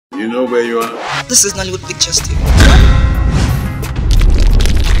You know where you are? This is Nollywood Pictures TV.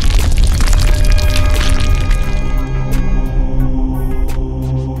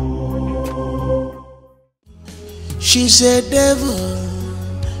 She's a devil,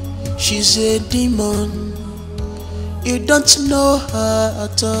 she's a demon. You don't know her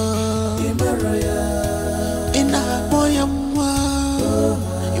at all. In a poyamwa,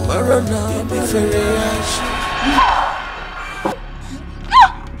 Imarana,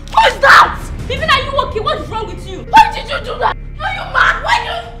 What's that? Bevina, are you okay? What's wrong with you? Why did you do that? Are you mad? Why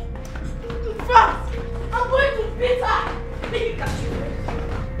you? In fact, I'm going to beat her. Let me catch you.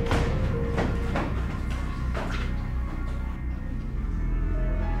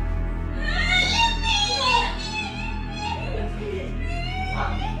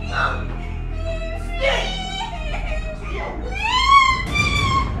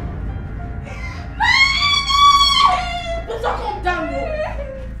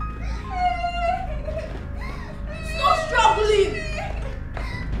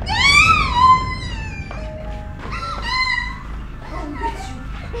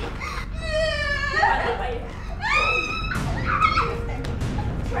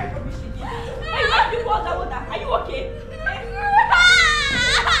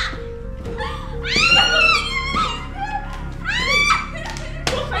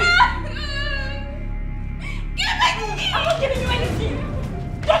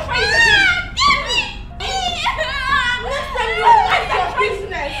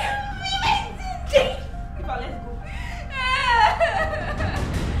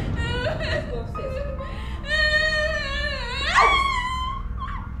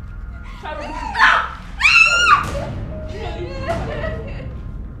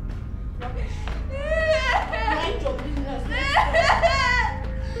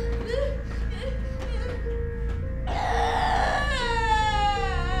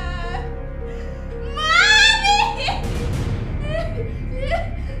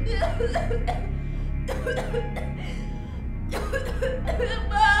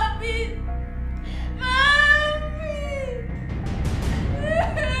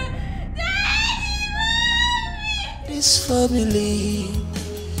 Family,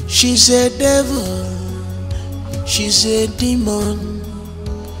 she's a devil, she's a demon.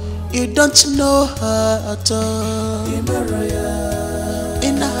 You don't know her at all.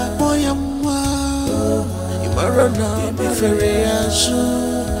 In a poyamwa, Imarana,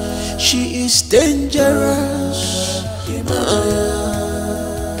 she is dangerous.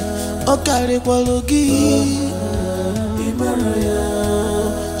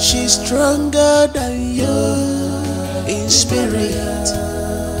 She's stronger than you. In spirit,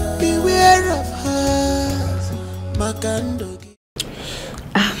 beware of her, Makandogi.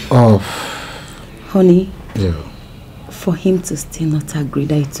 Honey. Yeah. For him to still not agree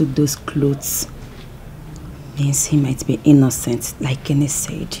that he took those clothes means he might be innocent, like Kenny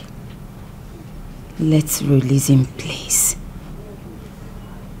said. Let's release him, please.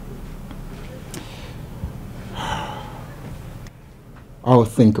 I'll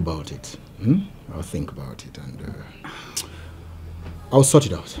think about it. I'll think about it and I'll sort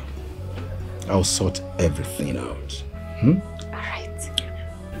it out. I'll sort everything out. Alright.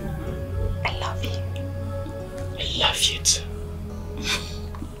 I love you. I love you too.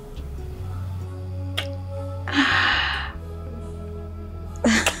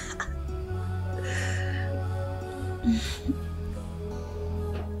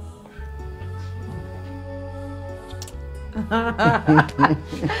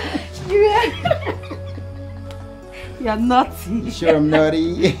 You're naughty. Sure, I'm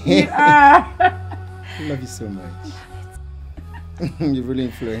naughty. You are. I love you so much. You really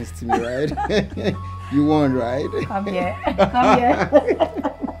influenced me, right? You won, right? Come here. Come here.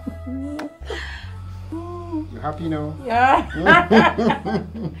 You happy now? Yeah.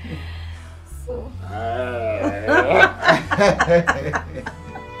 So.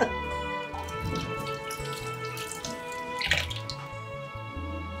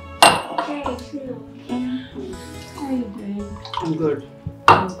 I'm good.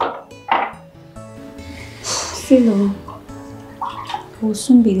 Philo, we'll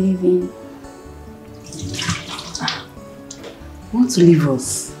soon be leaving. You want to leave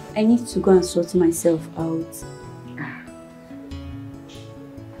us? I need to go and sort myself out.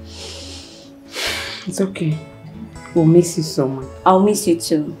 It's okay. We'll miss you so much. I'll miss you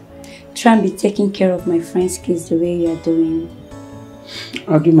too. Try and be taking care of my friend's kids the way you are doing.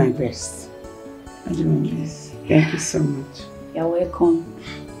 I'll do my best. I'll do my best. Thank you so much. You're welcome.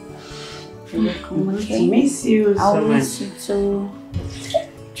 You're welcome, okay? I miss you so much. I'll miss you too.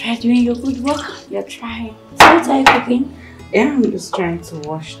 Try doing your good work. You're trying. So what are you cooking? Yeah, I'm just trying to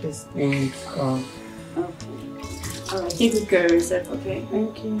wash this thing off. Okay. Alright, take good care of yourself, okay?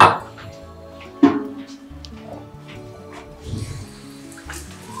 Thank you.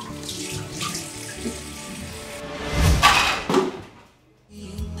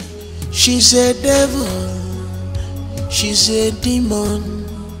 She's a devil, she's a demon.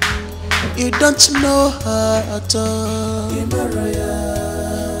 You don't know her at all.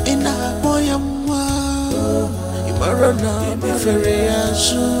 In a boyamwa, Imarana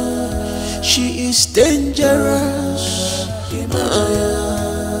Biferiazu. She is dangerous.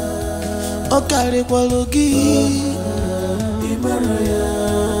 Okare Kwalogi.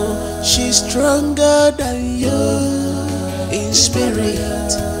 She's stronger than you in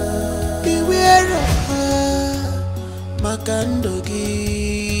spirit. Beware of her,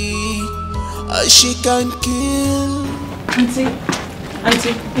 Makandogi. She can kill. Auntie,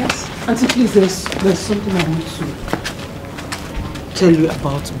 yes. Auntie, please, there's something I want to tell you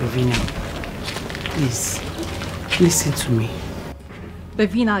about Bevina. Please, listen to me.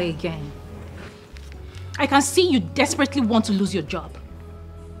 Bevina again. I can see you desperately want to lose your job.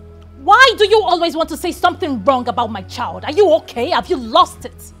 Why do you always want to say something wrong about my child? Are you okay? Have you lost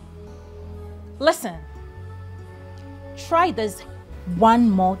it? Listen, try this one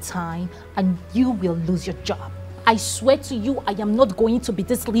more time and you will lose your job. I swear to you, I am not going to be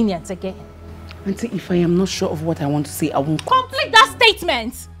this lenient again. Auntie, if I am not sure of what I want to say, I won't. Complete that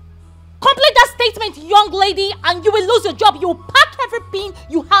statement! Complete that statement, young lady, and you will lose your job. You will pack everything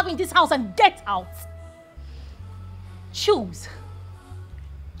you have in this house and get out. Choose.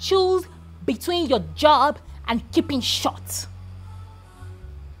 Choose between your job and keeping short.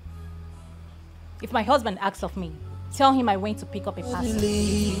 If my husband asks of me, tell him I went to pick up a parcel.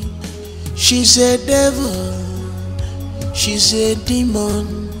 She's a devil, she's a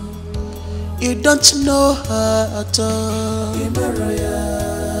demon. You don't know her at all.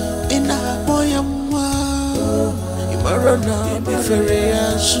 In a boyamwa, Imarana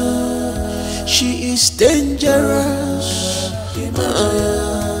Biferiazu. She is dangerous.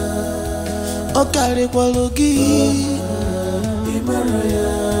 Okare Kwalogi.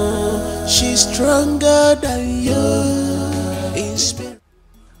 She's stronger than you in spirit.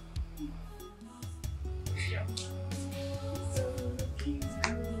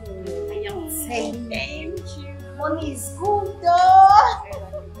 Thank you. Money is good though.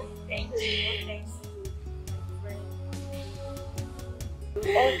 Thank you.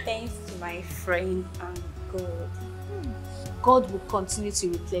 All thanks to my friend and God. God will continue to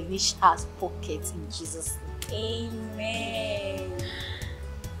replenish our pockets in Jesus' name. Amen.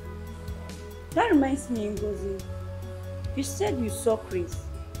 That reminds me, Ngozi. You said you saw Chris.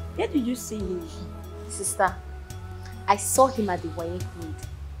 Where did you see him? Sister, I saw him at the Uwakwe.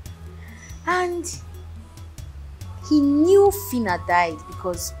 And he knew Fina died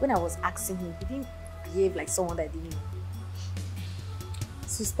because when I was asking him, he didn't behave like someone that I didn't know.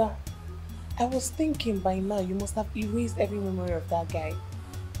 Sister, I was thinking by now you must have erased every memory of that guy.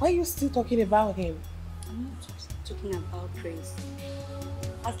 Why are you still talking about him? I'm not talking about Chris.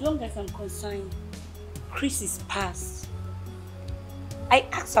 As long as I'm concerned, Chris is past. I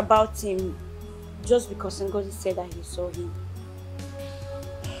asked about him just because Ngozi said that he saw him.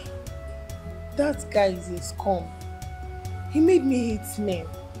 That guy is a scum. He made me hate men.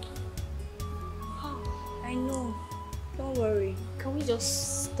 Oh, I know. Don't worry. Can we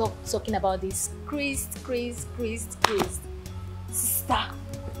just stop talking about this? Chris. Sister,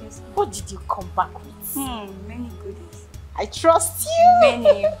 yes, what did you come back with? Many goodies. I trust you.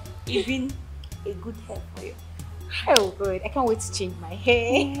 Many. Even a good hair for you. Oh good, I can't wait to change my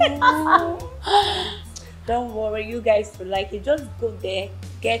hair. Don't worry, you guys will like it. Just go there,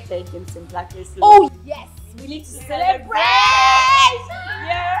 get a Jameson blacklist. Oh yes, we need to celebrate!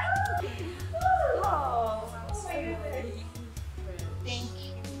 Yeah. Oh, I'm so happy. Thank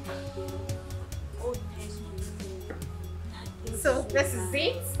you. Oh, thank you. So this is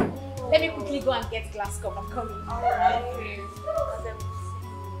it. Let me quickly go and get glass cup. I'm coming. Alright.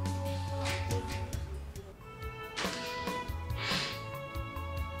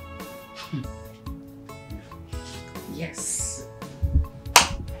 Yes.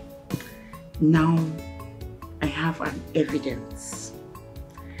 Now I have an evidence.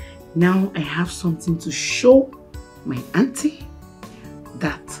 Now I have something to show my auntie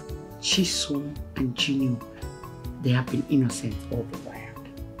that Chisom and Junior, they have been innocent all the while.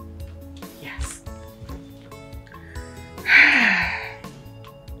 Yes.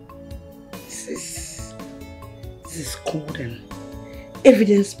 This is called an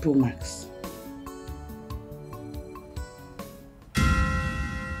evidence pro max.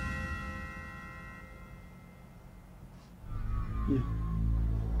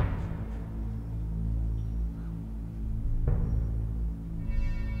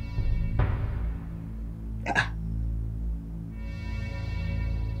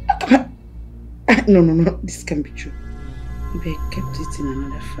 No, this can't be true. Maybe I kept it in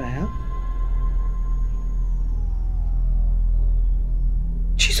another file.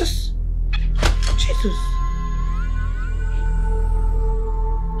 Jesus!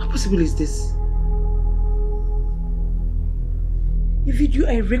 How possible is this? A video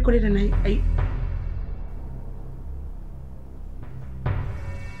I recorded and I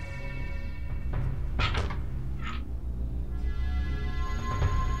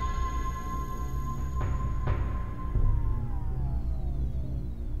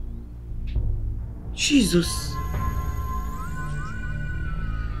Jesus.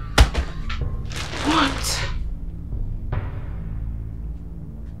 What?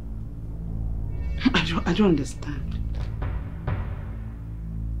 I don't understand.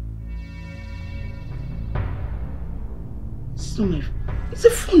 It's not my... It's a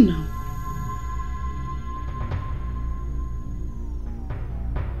phone now.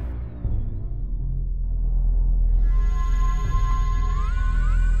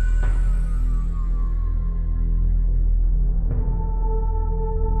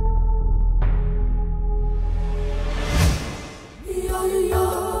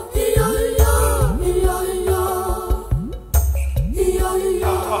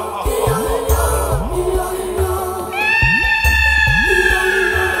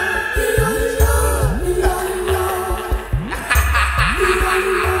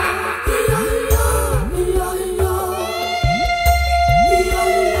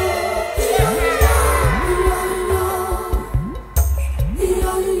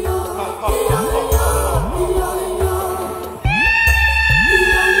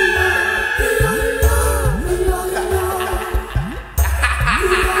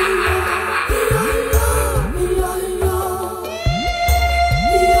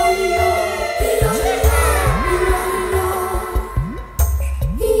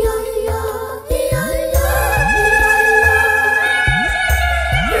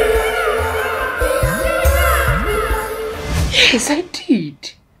 Yes, I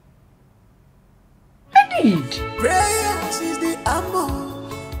did. Prayers is the ammo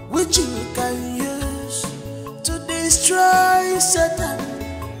which you can use to destroy Satan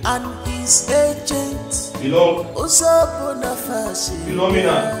and his agents. Philomena.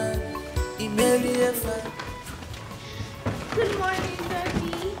 Good morning,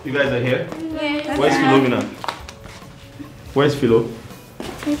 Daddy. You guys are here? Yes. Where's Philomena? Where's Philo?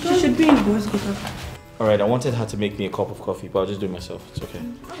 She should be in Wazico. Alright, I wanted her to make me a cup of coffee, but I'll just do it myself. It's okay.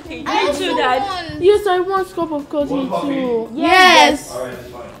 Okay, I do that. Yes, I want a cup of coffee too. Yes. Alright, it's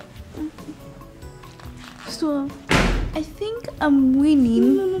fine. So, I think I'm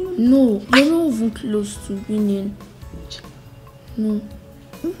winning. No, you're not even close to winning. No.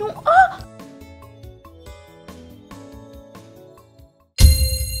 Ah!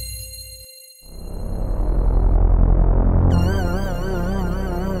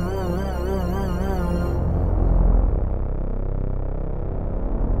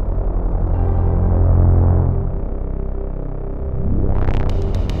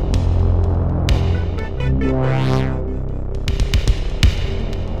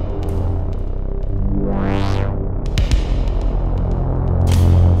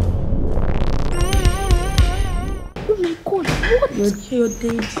 You're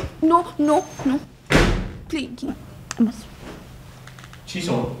dead. No. Please. I must.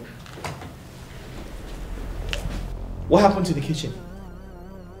 Chisom. What happened to the kitchen?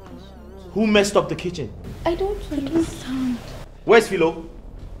 Who messed up the kitchen? I don't understand. Where's Philo?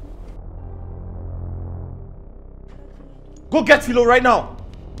 Go get Philo right now.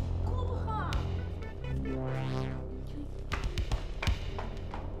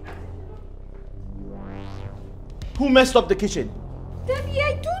 Who messed up the kitchen? Daddy,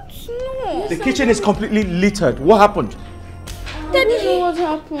 I don't know. The kitchen is completely littered. What happened? Daddy, I don't know what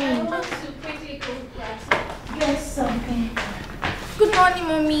happened. I want to quickly go class. Get something. Good morning,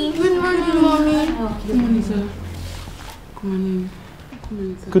 Mommy. Good morning, Mommy. Good morning, sir. Good morning.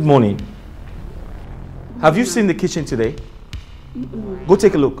 Good morning. Have you seen the kitchen today? Go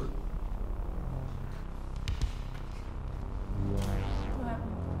take a look.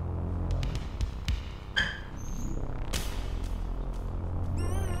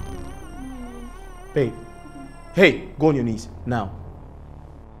 Babe. Hey, go on your knees now.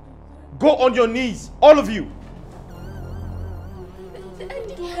 Go on your knees, all of you.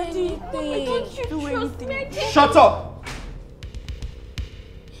 Daddy, why don't you do anything? Shut up.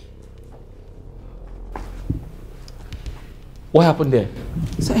 What happened there?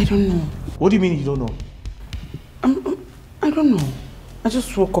 So I don't know. What do you mean you don't know? I don't know. I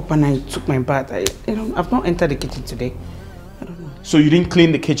just woke up and I took my bath. I've not entered the kitchen today. I don't know. So you didn't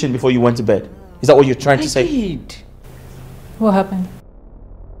clean the kitchen before you went to bed? Is that what you're trying to say? I did. What happened?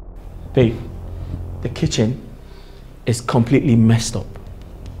 Babe, the kitchen is completely messed up.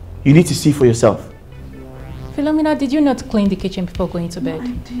 You need to see for yourself. Philomena, did you not clean the kitchen before going to bed?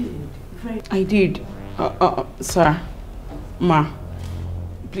 I did. Sir, Ma,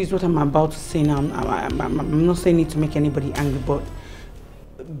 please, what I'm about to say now, I'm not saying it to make anybody angry, but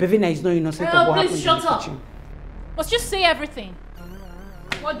Bevina is not innocent of what happened in the kitchen. Let's just say everything.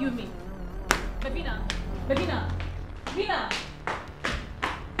 What do you mean? Bevina!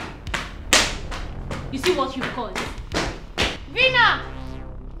 You see what you've caused? Vina!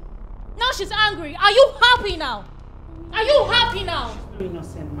 Now she's angry. Are you happy now? Are you happy now?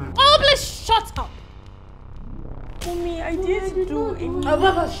 Innocent man. Oh, please shut up. Mommy, I didn't do anything.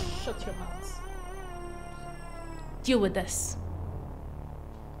 Shut your mouth. Deal with this.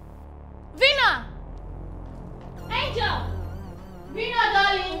 Vina! Angel! Vina,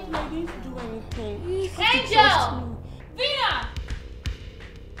 darling! I didn't do anything. Angel! Vina!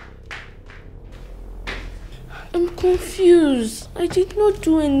 I'm confused. I did not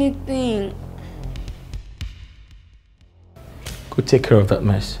do anything. Go take care of that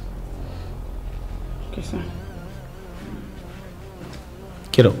mess. Okay, sir.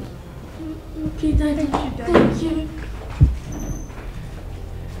 Get up. Okay, Daddy. Thank you.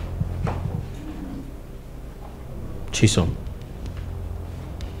 Chisom.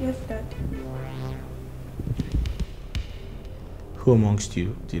 Yes, Dad. Who amongst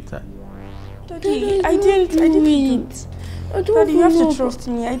you did that? Daddy, I didn't do it. Daddy, you have to trust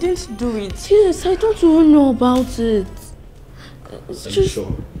me. I didn't do it. Yes, I don't even know about it. It's just...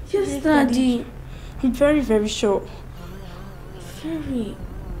 Sure? Yes, Daddy. I'm very, very sure. Very.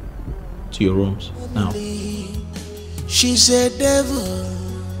 To your rooms, now. She's a devil.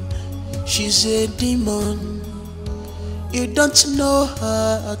 She's a demon. You don't know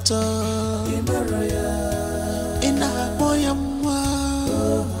her at all.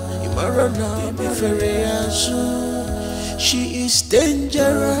 She is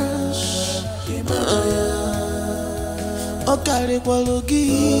dangerous.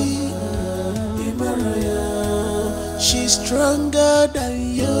 She's stronger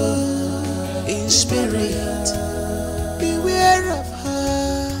than you in spirit. Beware of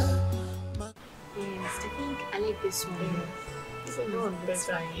her. Yes, I think I like this one. This one is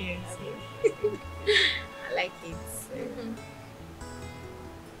better. Yes. I like it.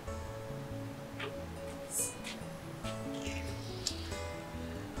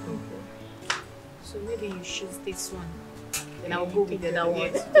 So maybe you choose this one. Then I'll go with the other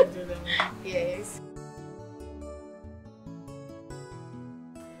one. Yes.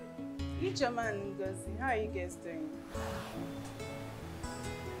 Ijoma and Ngozi, how are you guys doing?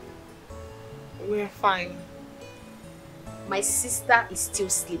 We're fine. My sister is still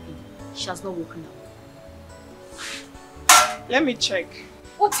sleeping. She has not woken up. Let me check.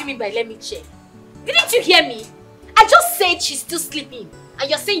 What do you mean by let me check? Didn't you hear me? I just said she's still sleeping. And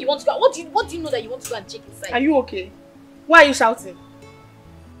you're saying you want to go. What do you know that you want to go and check inside? Are you okay? Why are you shouting?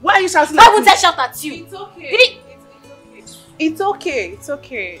 Why are you shouting? Why would I shout at you? It's okay. It's okay. It's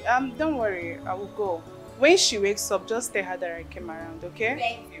okay. Don't worry. I will go. When she wakes up, just tell her that I came around,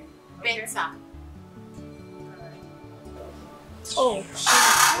 okay? Better. Oh,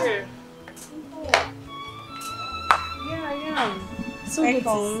 she's here. Yeah, I am. So good to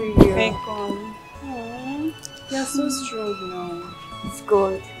see you. Welcome. You're so strong now. It's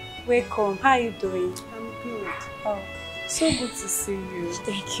good. Welcome. How are you doing? I'm good. Oh, so good to see you.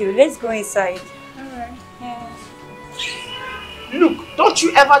 Thank you. Let's go inside. Alright. Yeah. Look, don't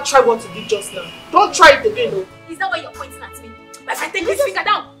you ever try what you did just now. Don't try it again, no. Is that why you're pointing at me? My friend, take this finger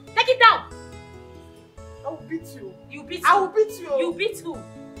down. Take it down. I will beat you. You beat I who? will beat you. You beat who?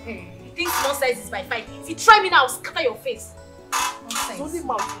 You think small size is by 5? If you try me now, I'll scatter your face. It's only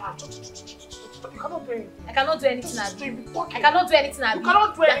mouth you have. You cannot do anything. I cannot do anything. I cannot do anything. You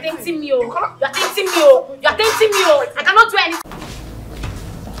cannot do anything. You're tempting me. You're tempting me. You're tempting me. I cannot do anything.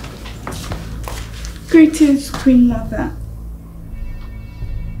 Greetings, Queen Mother.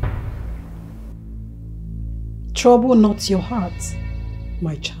 Trouble not your heart,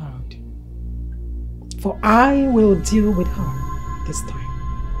 my child, for I will deal with her this time.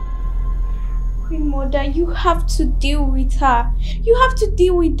 Queen Mother, you have to deal with her. You have to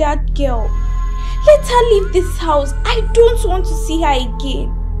deal with that girl. Let her leave this house. I don't want to see her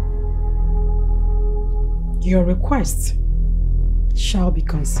again. Your request shall be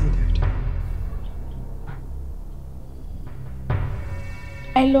considered.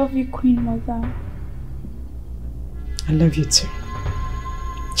 I love you, Queen Mother. I love you too.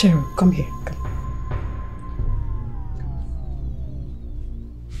 Cheryl, come here. Come.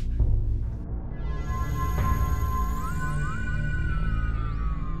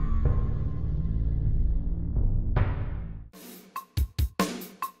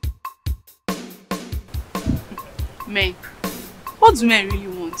 Men. What do men really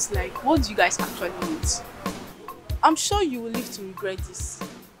want? Like, what do you guys actually want? I'm sure you will live to regret this.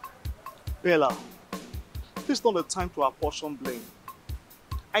 Bella, this is not the time to apportion blame.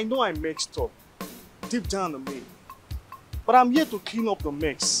 I know I messed up, deep down in me. But I'm here to clean up the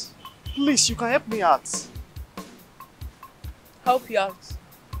mess. Please, you can help me out. Help you out?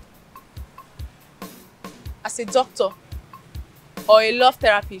 As a doctor or a love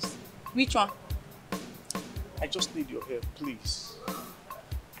therapist? Which one? I just need your help, please.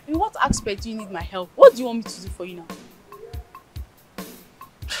 In what aspect do you need my help? What do you want me to do for you now?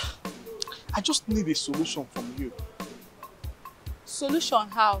 I just need a solution from you. Solution?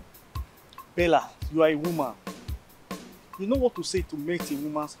 How? Bella, you are a woman. You know what to say to melt a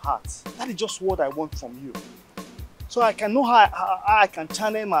woman's heart. That is just what I want from you. So I can know how I can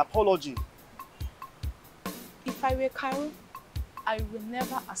channel my apology. If I were Kyrie, I will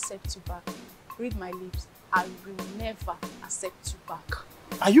never accept you back. Read my lips. I will never accept you back.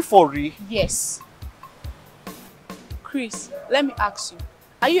 Are you for real? Yes. Chris, let me ask you.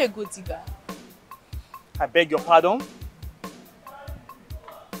 Are you a good digger? I beg your pardon?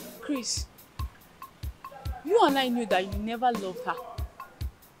 Chris, you and I knew that you never loved her.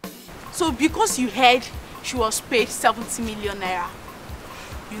 So because you heard she was paid 70 million naira,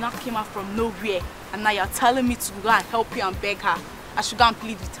 you now came out from nowhere and now you're telling me to go and help you and beg her. I should go and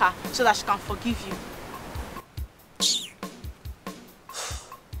plead with her so that she can forgive you.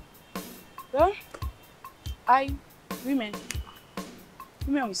 Well, women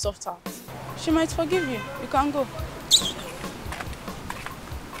with soft hearts. She might forgive you. You can go.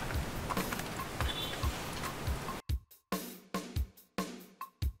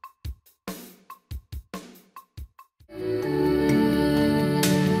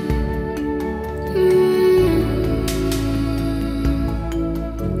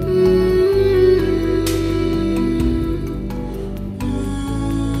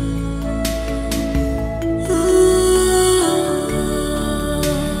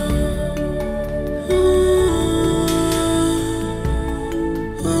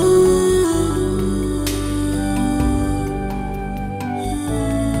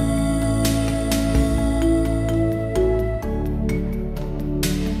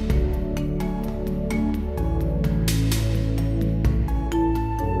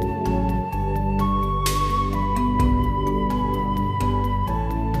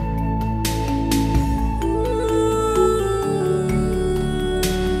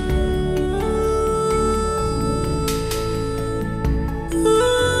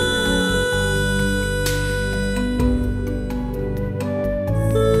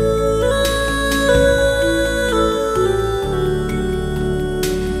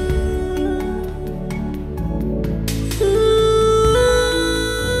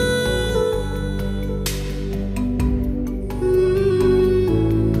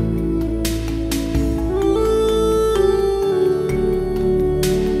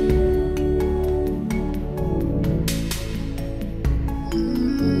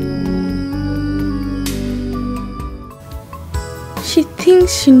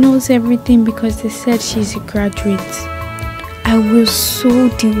 She knows everything because they said she's a graduate. I will so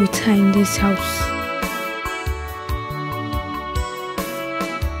deal with her in this house.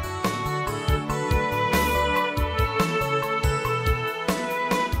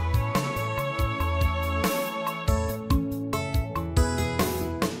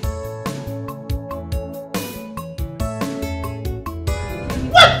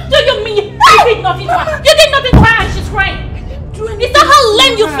 What do you mean? You did nothing to her. You did nothing to her and she's crying. Is that how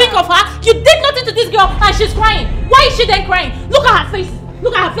lame you think of her? You did nothing to this girl and she's crying. Why is she then crying? Look at her face.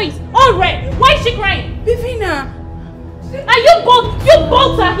 Look at her face. All red. Why is she crying? Bevina. Are you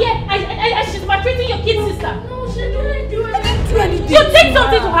both are here and she's maltreating your kid sister. No, she didn't do anything. You did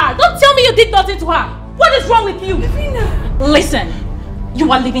something to her. Don't tell me you did nothing to her. What is wrong with you? Bevina. Listen,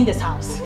 you are leaving this house.